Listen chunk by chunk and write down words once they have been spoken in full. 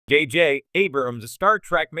J.J. Abrams' Star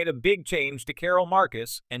Trek made a big change to Carol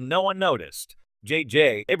Marcus, and no one noticed.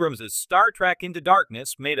 J.J. Abrams' Star Trek Into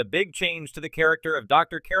Darkness made a big change to the character of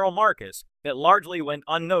Dr. Carol Marcus that largely went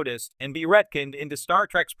unnoticed and be retconned into Star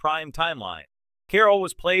Trek's prime timeline. Carol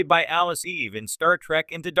was played by Alice Eve in Star Trek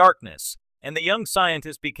Into Darkness, and the young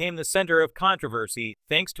scientist became the center of controversy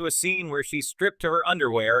thanks to a scene where she stripped to her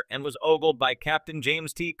underwear and was ogled by Captain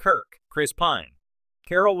James T. Kirk, Chris Pine.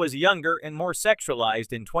 Carol was younger and more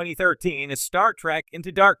sexualized in 2013 as Star Trek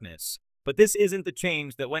Into Darkness, but this isn't the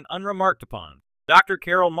change that went unremarked upon. Dr.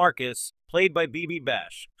 Carol Marcus, played by Bibi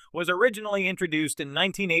Besh, was originally introduced in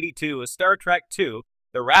 1982 as Star Trek II,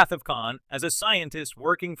 The Wrath of Khan, as a scientist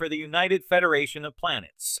working for the United Federation of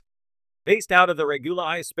Planets. Based out of the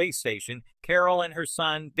Regula space station, Carol and her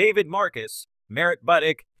son, David Marcus, Merritt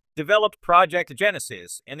Buddick, developed Project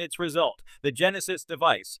Genesis and its result, the Genesis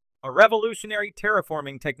device, a revolutionary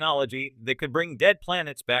terraforming technology that could bring dead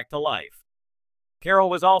planets back to life. Carol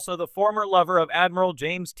was also the former lover of Admiral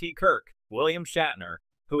James T. Kirk, William Shatner,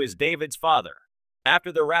 who is David's father.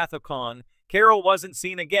 After The Wrath of Khan, Carol wasn't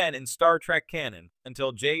seen again in Star Trek canon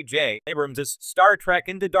until J.J. Abrams' Star Trek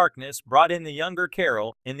Into Darkness brought in the younger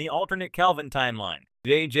Carol in the alternate Kelvin timeline.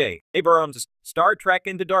 J.J. Abrams' Star Trek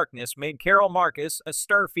Into Darkness made Carol Marcus a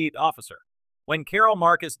Starfleet officer. When Carol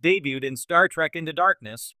Marcus debuted in Star Trek Into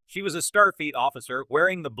Darkness, she was a Starfleet officer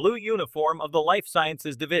wearing the blue uniform of the Life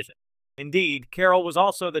Sciences Division. Indeed, Carol was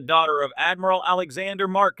also the daughter of Admiral Alexander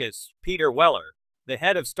Marcus, Peter Weller, the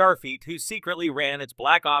head of Starfleet who secretly ran its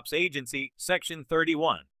Black Ops Agency, Section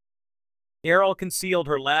 31. Carol concealed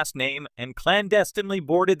her last name and clandestinely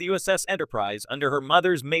boarded the USS Enterprise under her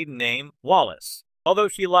mother's maiden name, Wallace. Although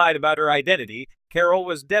she lied about her identity, Carol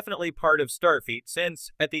was definitely part of Starfleet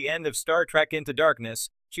since, at the end of Star Trek Into Darkness,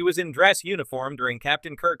 she was in dress uniform during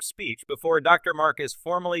Captain Kirk's speech before Dr. Marcus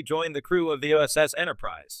formally joined the crew of the USS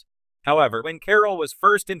Enterprise. However, when Carol was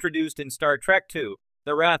first introduced in Star Trek II,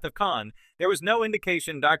 The Wrath of Khan, there was no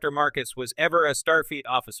indication Dr. Marcus was ever a Starfleet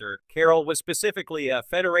officer. Carol was specifically a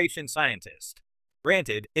Federation scientist.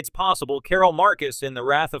 Granted, it's possible Carol Marcus in The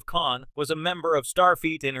Wrath of Khan was a member of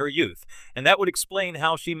Starfleet in her youth, and that would explain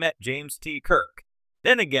how she met James T. Kirk.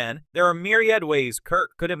 Then again, there are myriad ways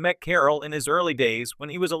Kirk could have met Carol in his early days when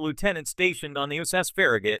he was a lieutenant stationed on the USS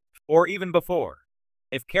Farragut, or even before.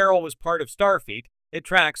 If Carol was part of Starfleet, it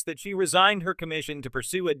tracks that she resigned her commission to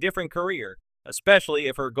pursue a different career, especially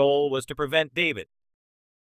if her goal was to prevent David,